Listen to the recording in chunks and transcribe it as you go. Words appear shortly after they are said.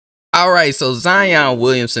Alright, so Zion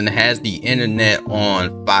Williamson has the internet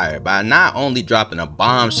on fire by not only dropping a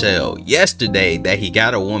bombshell yesterday that he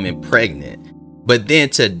got a woman pregnant, but then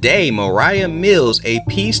today Moriah Mills, a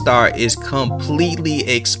P-star, is completely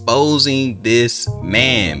exposing this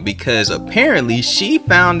man because apparently she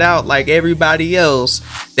found out, like everybody else,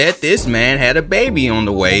 that this man had a baby on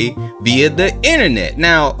the way via the internet.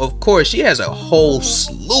 Now, of course, she has a whole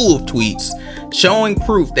slew of tweets showing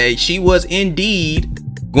proof that she was indeed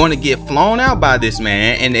going to get flown out by this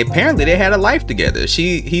man, and apparently they had a life together.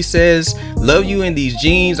 He says, "Love you in these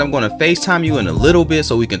jeans. I'm going to FaceTime you in a little bit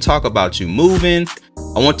so we can talk about you moving.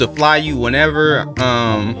 I want to fly you whenever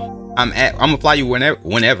I'm gonna fly you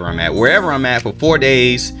whenever I'm at, wherever I'm at for 4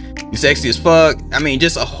 days. You sexy as fuck." I mean,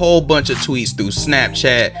 just a whole bunch of tweets through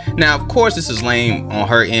Snapchat. Now, of course, this is lame on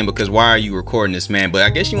her end because why are you recording this man? But I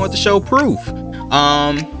guess you want to show proof.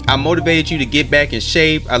 I motivated you to get back in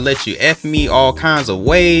shape. I let you F me all kinds of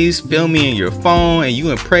ways. Film me in your phone and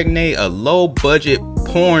you impregnate a low budget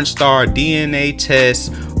porn star DNA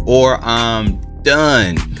test or I'm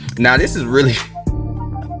done. Now, this is really...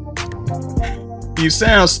 You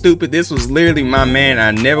sound stupid. This was literally my man.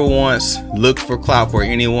 I never once looked for clout for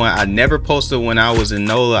anyone. I never posted when I was in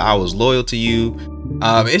NOLA. I was loyal to you.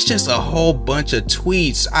 It's just a whole bunch of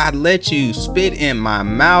tweets. I let you spit in my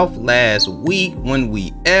mouth last week when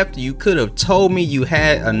we effed. You could have told me you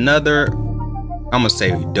had another, I'm gonna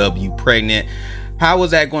say W, pregnant. How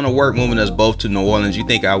was that going to work moving us both to New Orleans? You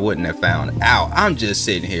think I wouldn't have found out? I'm just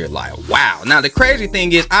sitting here like, wow. Now the crazy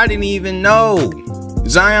thing is I didn't even know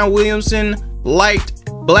Zion Williamson liked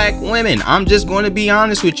black women. I'm just going to be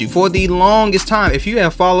honest with you. For the longest time, if you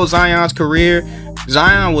have followed Zion's career,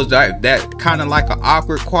 Zion was that kind of like an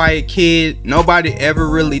awkward, quiet kid. Nobody ever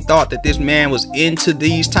really thought that this man was into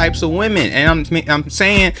these types of women. And I'm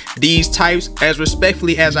saying these types as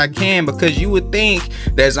respectfully as I can, because you would think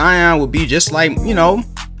that Zion would be just like, you know,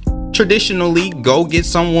 traditionally go get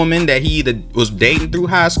some woman that he either was dating through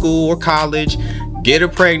high school or college, get her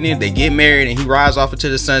pregnant, they get married, and he rides off into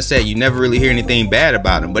the sunset. You never really hear anything bad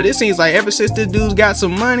about him. But it seems like ever since this dude's got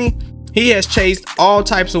some money, he has chased all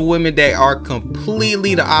types of women that are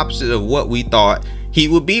completely the opposite of what we thought he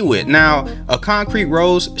would be with. Now, a Concrete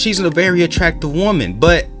Rose, she's a very attractive woman,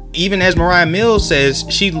 but even as Moriah Mills says,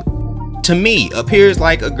 she, to me, appears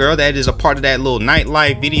like a girl that is a part of that little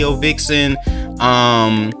nightlife video vixen,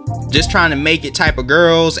 just trying to make it type of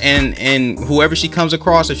girls, and whoever she comes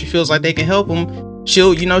across, if she feels like they can help them,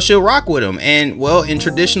 she'll rock with them. And well, in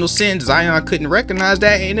traditional sense, Zion couldn't recognize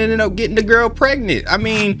that and ended up getting the girl pregnant. I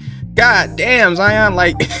mean, god damn, Zion,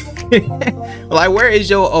 like like where is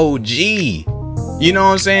your OG? You know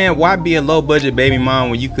what I'm saying? Why be a low budget baby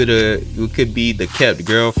mom when you could be the kept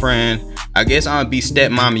girlfriend? I guess I'm gonna be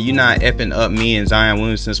stepmommy. You not effing up me and Zion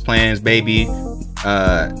Williamson's plans, baby.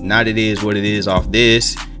 Not it is what it is off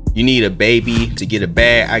this. You need a baby to get a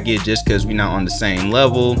bag. I get just because we not on the same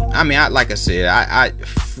level. I mean, like I said,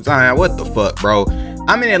 Zion, what the fuck, bro?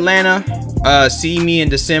 I'm in Atlanta. See me in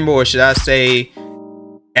December, or should I say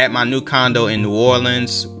at my new condo in New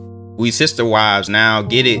Orleans. We sister wives now.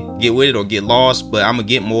 Get with it or get lost, but I'm gonna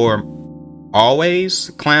get more always.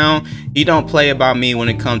 Clown, he don't play about me when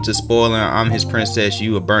it comes to spoiling. I'm his princess,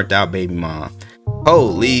 you a burnt out baby mom.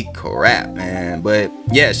 Holy crap, man. But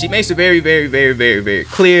yeah, she makes it very, very, very, very, very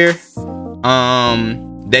clear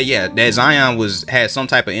that Zion had some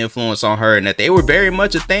type of influence on her and that they were very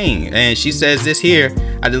much a thing. And she says this here: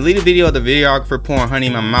 "I deleted video of the videographer pouring honey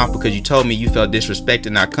in my mouth because you told me you felt disrespected,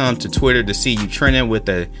 and I come to Twitter to see you trending with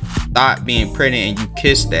a thought being pregnant and you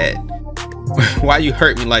kissed that. Why you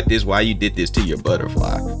hurt me like this? Why you did this to your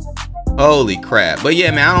butterfly?" Holy crap. But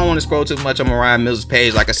yeah, man, I don't want to scroll too much on Moriah Mills'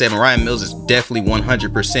 page. Like I said, Moriah Mills is definitely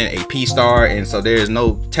 100% a P-star, and so there is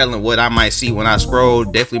no telling what I might see when I scroll.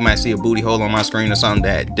 Definitely might see a booty hole on my screen or something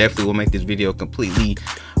that definitely will make this video completely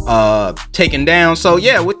taken down. So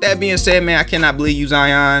yeah, with that being said, man, I cannot believe you,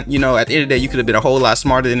 Zion. You know, at the end of the day, you could have been a whole lot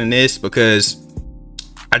smarter than this, because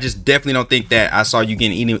I just definitely don't think that I saw you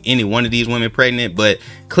getting any one of these women pregnant. But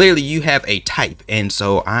clearly you have a type, and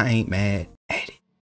so I ain't mad at it.